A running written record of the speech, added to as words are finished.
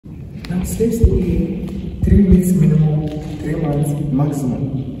Now slaves stayed here 3 weeks minimum, 3 months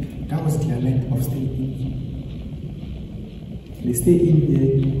maximum. That was their length of stay. They stay in here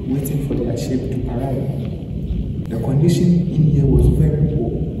waiting for their ship to arrive. The condition in here was very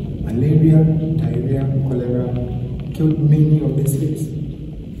poor. Malaria, diarrhea, cholera killed many of the slaves.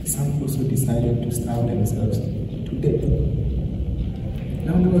 Some also decided to starve themselves to death.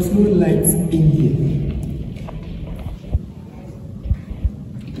 Now there was no light in here.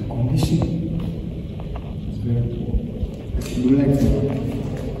 The condition is very poor. Do you like that?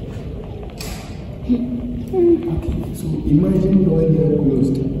 Okay, so imagine door here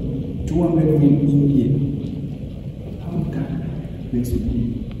closed, 200 men in here. How dark place would be?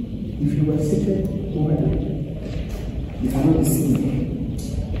 If you were seated over there, you cannot be seen.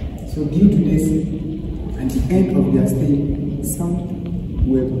 So due to this, at the end of their stay, some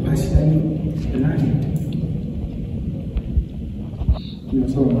were partially blind. You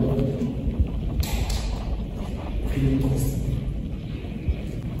saw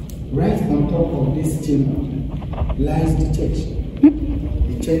right on top of this chamber lies the church.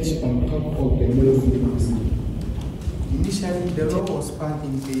 The church on top of the middle fields. Initially, the law was passed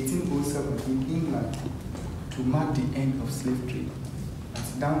in 1807 in England to mark the end of slave trade.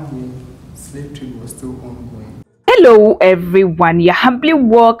 But down here, slave trade was still ongoing. Hello everyone, you're humbly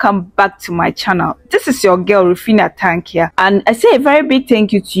welcome back to my channel. This is your girl Rufina Tank here, and I say a very big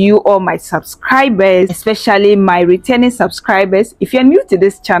thank you to you all my subscribers, especially my returning subscribers. If you're new to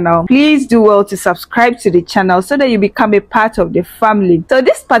this channel, please do well to subscribe to the channel so that you become a part of the family. So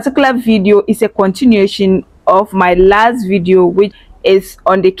this particular video is a continuation of my last video, which is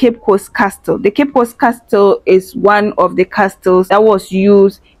on the Cape Coast Castle. The Cape Coast Castle is one of the castles that was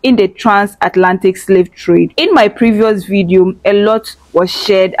used in the transatlantic slave trade. In my previous video, a lot was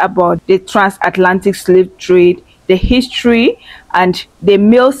shared about the transatlantic slave trade, the history and the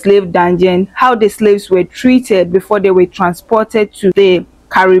male slave dungeon, how the slaves were treated before they were transported to the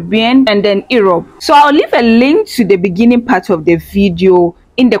Caribbean and then Europe. So I'll leave a link to the beginning part of the video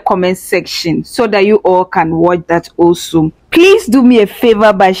in the comment section so that you all can watch that also. Please do me a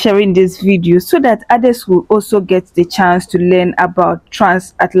favor by sharing this video so that others will also get the chance to learn about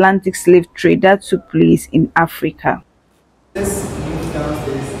transatlantic slave trade that took place in Africa. Let's move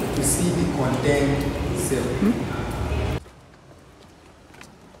downstairs to see the condemned cell.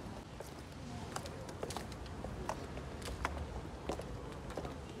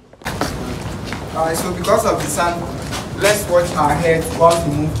 Alright, so because of the sun, let's watch our heads while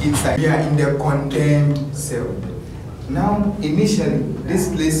we move inside. We are in the condemned cell. Now, initially, this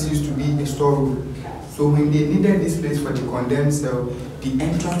place used to be a storeroom. So when they needed this place for the condemned cell, the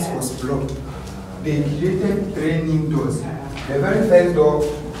entrance was blocked. They created 3 new doors. The very first door,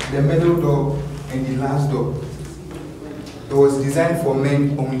 the middle door, and the last door. It was designed for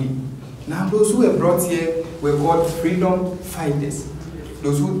men only. Now, those who were brought here were called freedom fighters.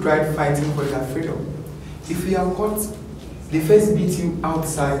 Those who tried fighting for their freedom. If you are caught, they first beat you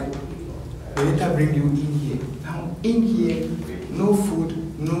outside, they later bring you in here. Now, in here, no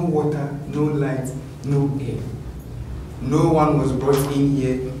food, no water, no light, no air. No one was brought in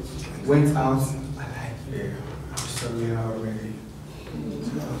here, went out alive. Yeah, I'm sorry already.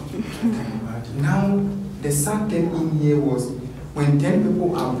 Now, the sad thing in here was when 10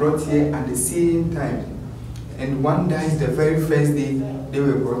 people are brought here at the same time, and one dies the very first day they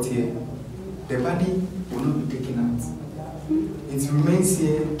were brought here, the body will not be taken out. It remains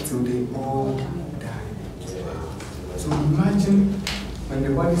here till they all die. So imagine when the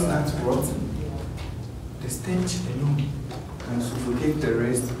body starts rotting, the stench alone can suffocate the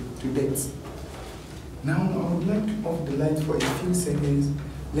rest to death. Now I would like to off the light for a few seconds.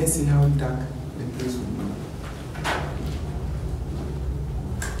 Let's see how dark the place will be.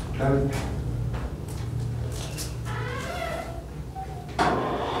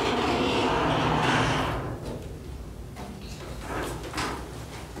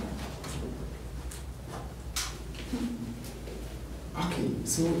 Okay,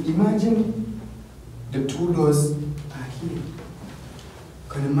 so imagine the 2 doors are here. You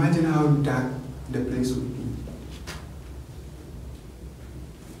can imagine how dark the place would be.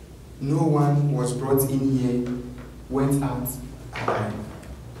 No one was brought in here, went out alive.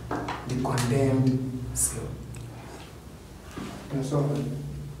 The condemned cell. That's all.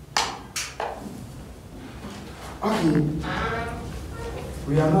 Okay,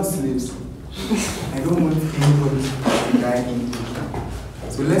 we are not slaves. I don't want anybody to die in here.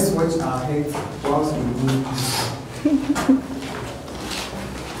 So let's watch our heads whilst we move.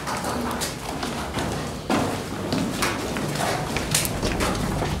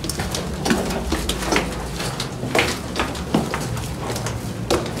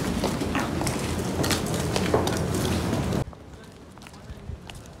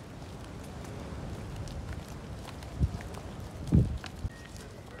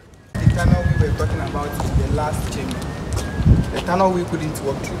 last chamber. The tunnel we couldn't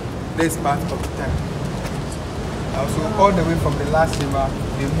walk through. This part of the tunnel. So all the way from the last chamber,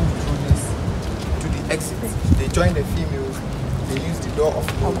 they moved through this to the exit. They joined the females. They used the door of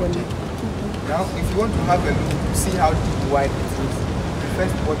no return. Now, if you want to have a look to see how deep and wide it is, you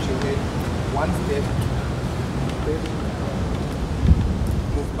first watch your head, one step,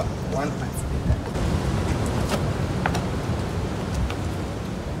 move back, one at a time.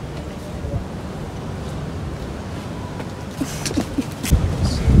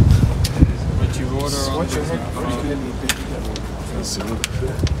 Watch your head.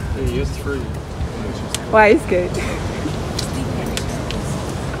 Hey, it's free. Why is good?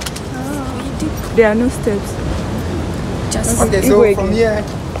 There are no steps. Just okay, so from here,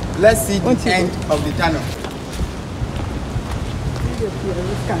 let's see the end of the tunnel.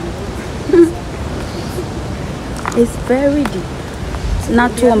 It's very deep. It's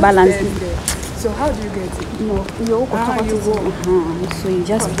not too unbalanced. So how do you get it? No, you go. So you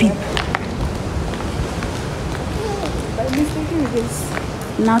just peep. By mistaking this.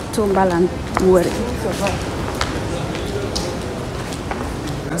 Not too unbalanced. Worry.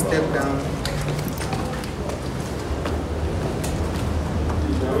 One step down.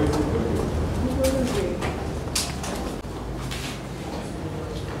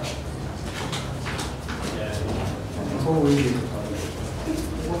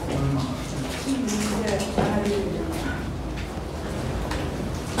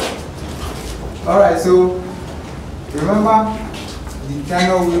 Alright, so remember the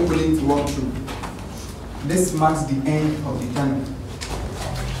tunnel we're going to walk through. This marks the end of the tunnel.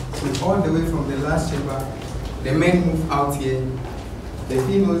 So all the way from the last chamber, the men move out here, the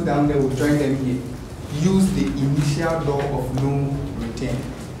females down there will join them here. Use the initial door of no return.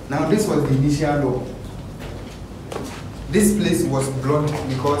 Now this was the initial door. This place was blocked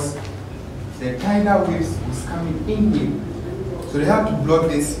because the tidal waves was coming in here. So they had to block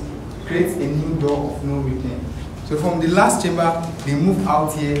this, create a new door of no return. So from the last chamber, they move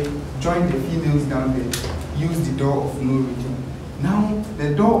out here, join the females down there, use the door of no return. Now,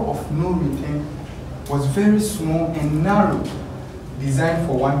 the door of no return was very small and narrow, designed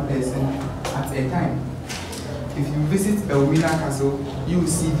for one person at a time. If you visit Elmina Castle, you will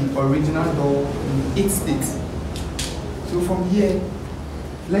see the original door in 8 states. So from here,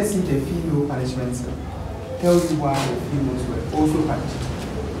 let's see the female punishment cell. Tell you why the females were also punished.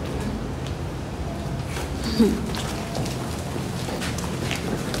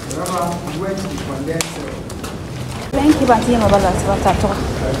 Remember, we went to the condensed cell. Thank you, Banti Mabalas.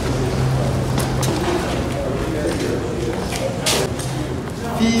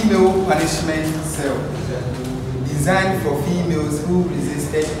 Female punishment cell, designed for females who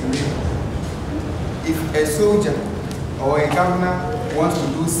resisted rape. If a soldier or a governor wants to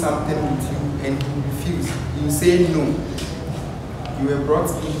do something with you and you refuse, you say no. You were brought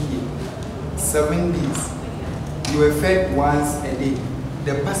in here 7 days. You were fed once a day.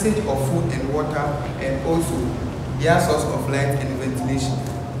 The passage of food and water, and also their source of light and ventilation.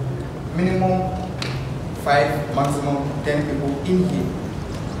 Minimum 5, maximum 10 people in here.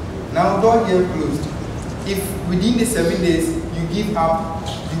 Now door here closed. If within the 7 days you give up,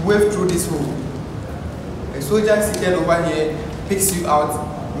 you wave through this hole. A soldier seated over here picks you out,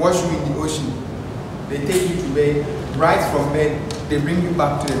 wash you in the ocean. They take you to bed. Right from bed, they bring you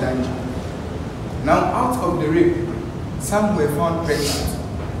back to the dungeon. Now out of the rape, some were found pregnant.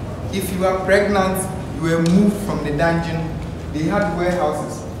 If you are pregnant, you were moved from the dungeon. They had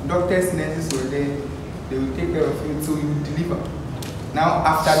warehouses. Doctors, nurses were there. They will take care of you until you deliver. Now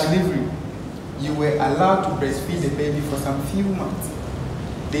after delivery, you were allowed to breastfeed the baby for some few months.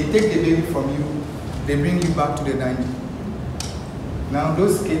 They take the baby from you, they bring you back to the dungeon. Now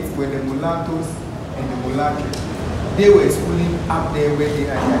those kids were the mulattoes and the mulattoes. They were schooling up there where they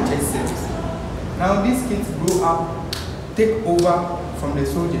had their church service. Now these kids grow up, take over from the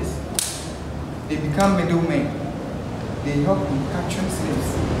soldiers. They become middlemen. They help in capturing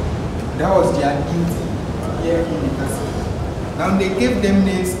slaves. That was their duty here in the castle. Now they gave them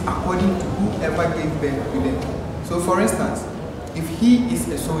names according to whoever gave birth to them. So for instance, if he is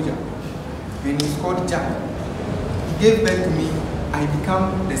a soldier and he's called Jack, he gave birth to me, I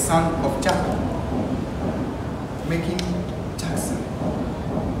become the son of Jack, making Jackson.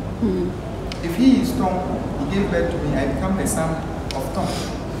 If he is Tom, he gave birth to me, I become the son of Tom.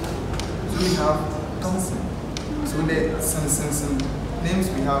 So we have Thompson. So the son names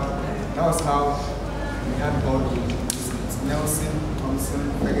we have, that was how we had all the names. Nelson,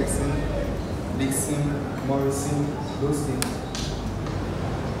 Thompson, Ferguson, Dixon, Morrison, those things.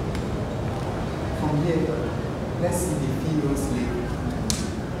 From here, let's see the female slave.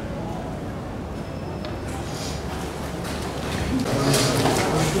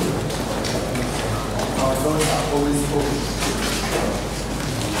 always open.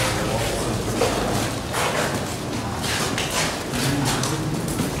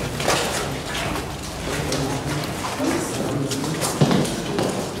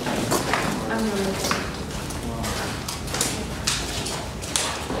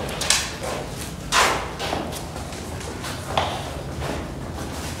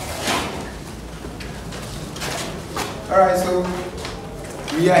 Alright, so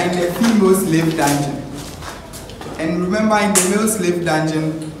we are in the female slave dungeon. And remember, in the male slave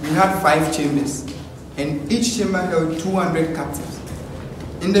dungeon, we had 5 chambers. And each chamber held 200 captives.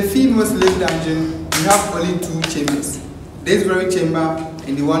 In the female slave dungeon, we have only 2 chambers. This very chamber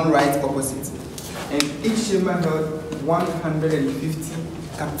and the one right opposite. And each chamber held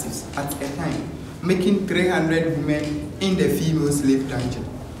 150 captives at a time, making 300 women in the female slave dungeon.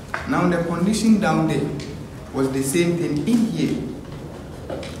 Now the condition down there was the same thing in here.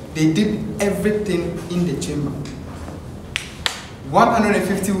 They did everything in the chamber.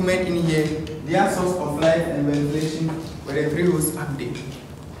 150 women in here, their source of life and ventilation were the 3 holes up there.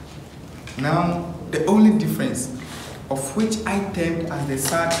 Now, the only difference, of which I termed as the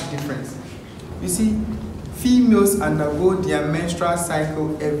sad difference, you see, females undergo their menstrual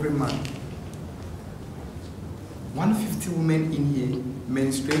cycle every month. 150 women in here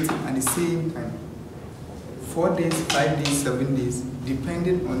menstruating at the same time. 4 days, 5 days, 7 days,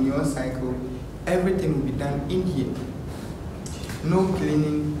 depending on your cycle, everything will be done in here. No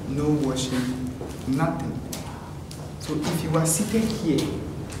cleaning, no washing, nothing. So if you are seated here,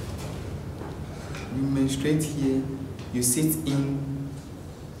 you menstruate here, you sit in,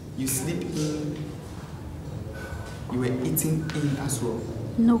 you sleep in, you were eating in as well.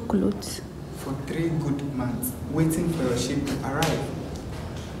 No clothes. For 3 good months, waiting for your ship to arrive.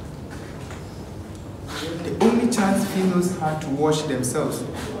 The only chance females had to wash themselves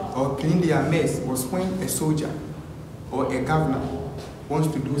or clean their mess was when a soldier or a governor wants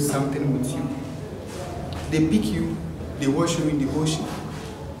to do something with you. They pick you, they wash you in the ocean,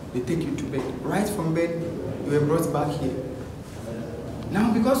 they take you to bed. Right from bed, you were brought back here.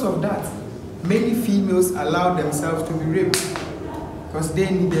 Now because of that, many females allowed themselves to be raped because they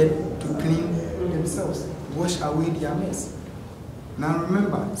needed to clean themselves, wash away their mess. Now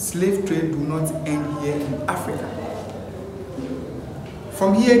remember, slave trade do not end here in Africa.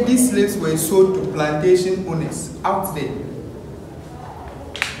 From here, these slaves were sold to plantation owners out there.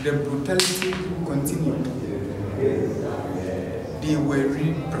 The brutality continued. They were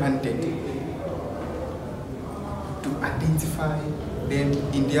rebranded to identify them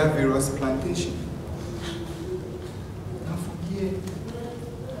in their various plantations. Now from here,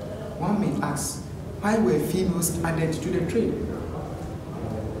 one may ask, why were females added to the trade?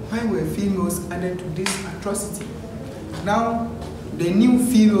 Why were females added to this atrocity? Now, the new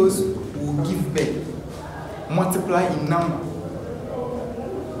females will give birth, multiply in number.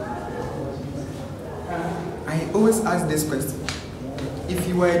 I always ask this question. If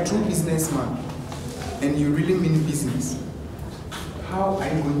you are a true businessman and you really mean business, how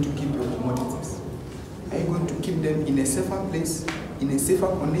are you going to keep your commodities? Are you going to keep them in a safer place, in a safer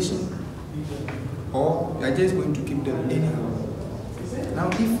condition? Or you are just going to keep them anyhow? Now,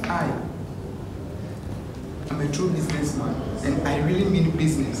 if I am a true businessman and I really mean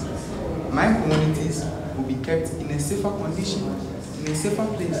business, my commodities will be kept in a safer condition, in a safer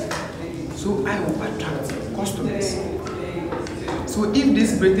place, so I will attract customers. So if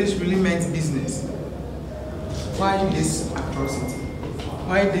this British really meant business, why this atrocity?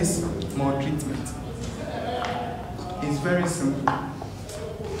 Why this maltreatment? It's very simple.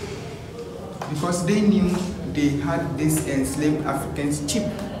 Because they knew they had these enslaved Africans cheap.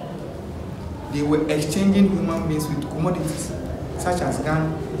 They were exchanging human beings with commodities such as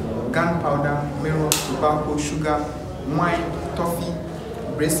gunpowder, mirrors, tobacco, sugar, wine, toffee,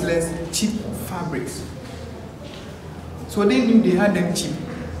 bracelets, cheap fabrics. So they knew they had them cheap.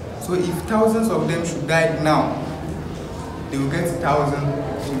 So if thousands of them should die now, they will get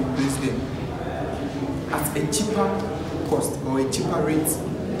thousands to replace them at a cheaper cost or a cheaper rate.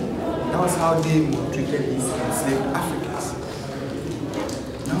 That was how they treated these enslaved Africans.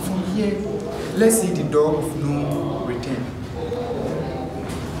 Now from here, let's see the door of no return.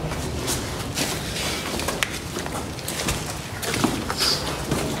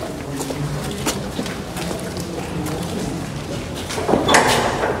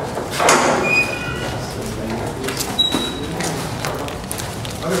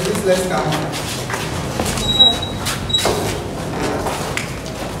 Okay, please let's come.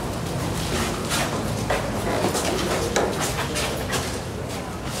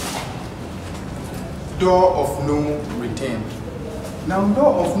 Door of no return. Now,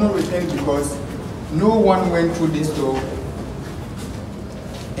 door of no return because No one went through this door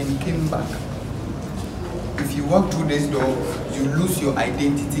and came back. If you walk through this door, you lose your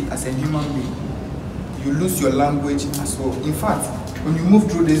identity as a human being. You lose your language as well. In fact, when you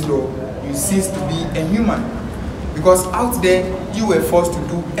move through this door, you cease to be a human. Because out there, you were forced to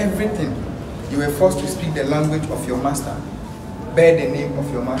do everything. You were forced to speak the language of your master, bear the name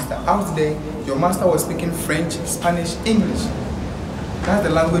of your master. Out there, your master was speaking French, Spanish, English. That's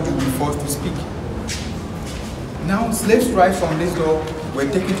the language you'll be forced to speak. Now, slaves right from this door were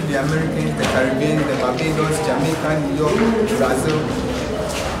taken to the Americans, the Caribbean, the Barbados, Jamaica, New York, Brazil,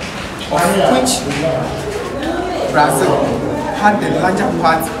 of which Brazil had the larger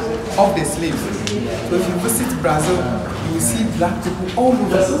part of the slaves. So if you visit Brazil, you will see black people all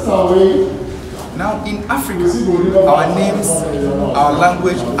over. Now in Africa, our names, our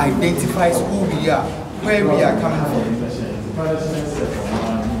language identifies who we are, where we are coming from.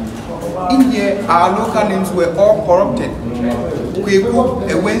 In here, our local names were all corrupted. Kweku,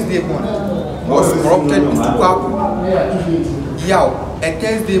 a Wednesday born, was corrupted into Kwaku. Yao, a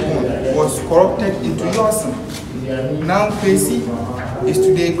Thursday born, was corrupted into Yosin. Now Kwesi is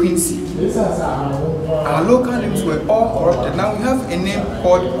today Quincy. Our local names were all corrupted. Now we have a name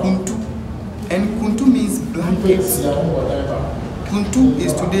called Kuntu. And Kuntu means blankets. Kuntu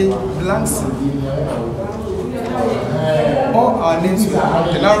is today Blanks. All our names were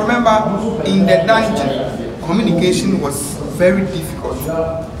corrupted. Now remember, in the dungeon, communication was very difficult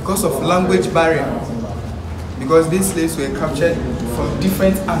because of language barrier. Because these slaves were captured from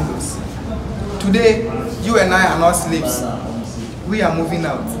different angles. Today, you and I are not slaves. We are moving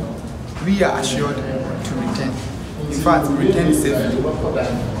out. We are assured to return. In fact, return safely.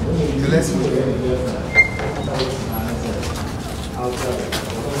 So let's move.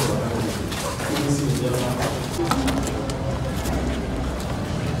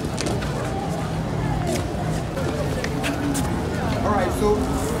 Alright, so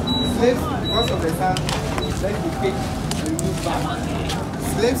slaves, because of the sun, let's be quick and move back.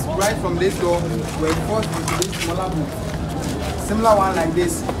 Slaves right from this door were forced into this smaller boat. Similar one like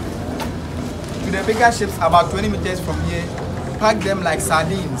this. To the bigger ships about 20 meters from here, pack them like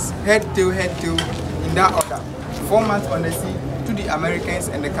sardines, head tail, in that order. 4 months on the sea to the Americans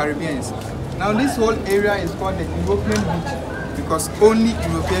and the Caribbeans. Now this whole area is called the European beach because only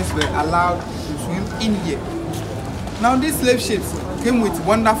Europeans were allowed to swim in here. Now these slave ships came with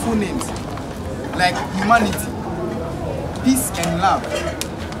wonderful names like humanity, peace and love,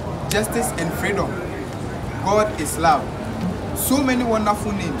 justice and freedom, God is love. So many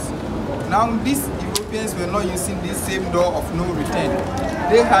wonderful names. Now these Europeans were not using this same door of no return.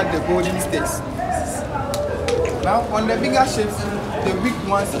 They had the golden stakes. Now on the bigger ships, the weak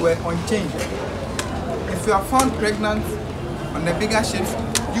ones were unchained. If you are found pregnant on the bigger ships,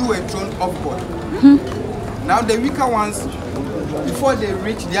 you were thrown off board. Now the weaker ones, before they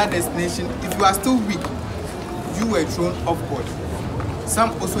reach their destination, if you are still weak, you were thrown off board.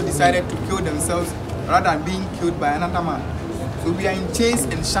 Some also decided to kill themselves rather than being killed by another man. So we are in chains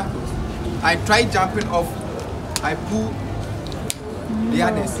and shackles. I tried jumping off, I pulled the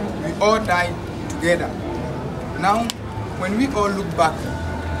others. We all died together. Now, when we all look back,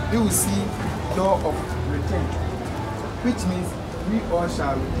 we will see door of return, which means we all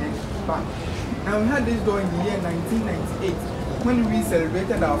shall return back. Now we had this door in the year 1998 when we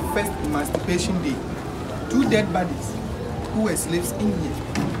celebrated our first Emancipation Day. 2 dead bodies who were slaves in here.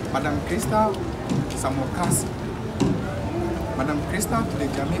 Madam Crystal, Samuel Carson. Madam Crystal to the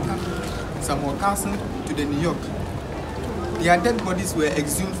Jamaica, Samuel Carson to the New York. Their dead bodies were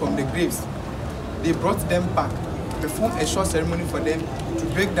exhumed from the graves. They brought them back, performed a short ceremony for them to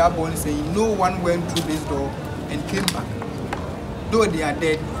break that bond, saying no one went through this door and came back. Though they are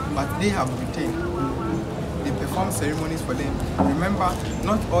dead, but they have returned. They performed ceremonies for them. Remember,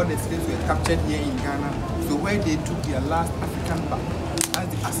 not all the slaves were captured here in Ghana, so where they took their last African back, as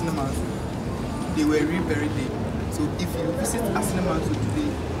the Asinamansu, they were reburied there. So if you visit Asinamansu today,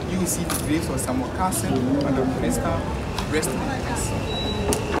 you will see the graves of Samuel Carson, Madam Crystal, rest in peace.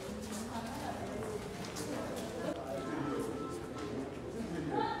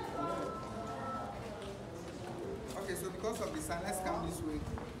 Okay, so because of the sun, let's come this way.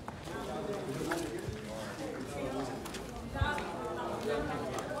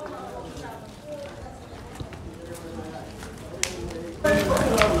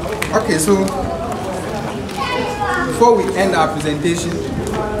 Okay, so before we end our presentation,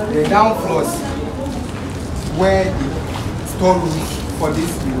 the down floors were the storerooms for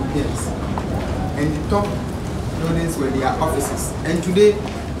these Europeans, and the top buildings were their offices. And today,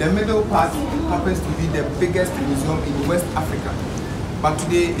 the middle part happens to be the biggest museum in West Africa, but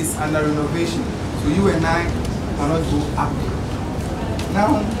today it's under renovation. So you and I cannot go up.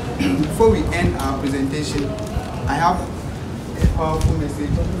 Now, before we end our presentation, I have a powerful message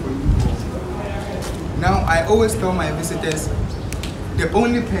for you. Now, I always tell my visitors, the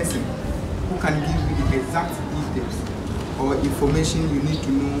only person who can give you the exact details or information you need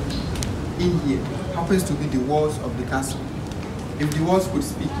to know in here happens to be the walls of the castle. If the walls could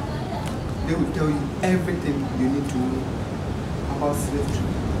speak, they will tell you everything you need to know about slave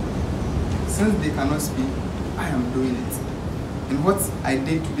trade. Since they cannot speak, I am doing it. And what I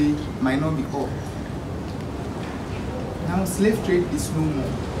did today might not be all. Now slave trade is no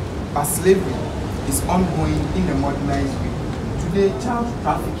more, but slavery is ongoing in a modernized way. Today, child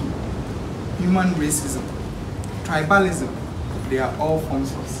trafficking, human racism, tribalism, they are all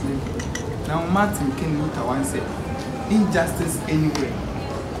forms of slavery. Now Martin King Luther once said, injustice anywhere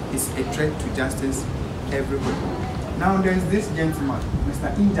is a threat to justice everywhere. Now there's this gentleman,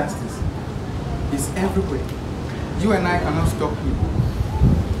 Mr. Injustice, is everywhere. You and I cannot stop him,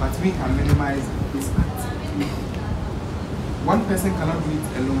 but we can minimize his act. One person cannot do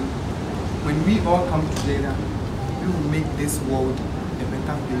it alone. When we all come together, we will make this world a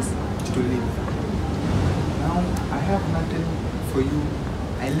better place to live. Now I have nothing for you.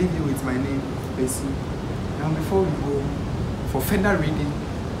 I leave you with my name, Bessie. Now before we go, for further reading,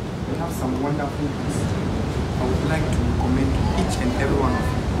 we have some wonderful books I would like to recommend to each and every one of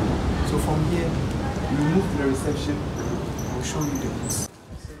you. So from here, we move to the reception. I will show you the books.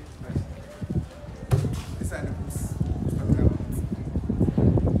 These are the books.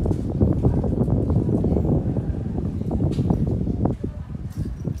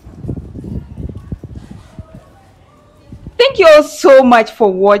 Thank you all so much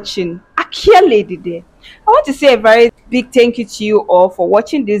for watching. Akia Lady there. I want to say a very big thank you to you all for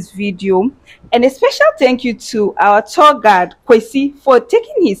watching this video, and a special thank you to our tour guide Kwesi for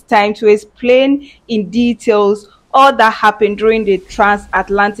taking his time to explain in details all that happened during the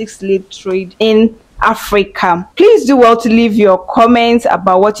transatlantic slave trade in Africa. Please do well to leave your comments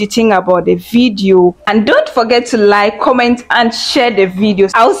about what you think about the video, and don't forget to like, comment and share the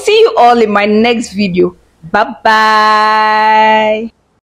videos. I'll see you all in my next video. Bye bye.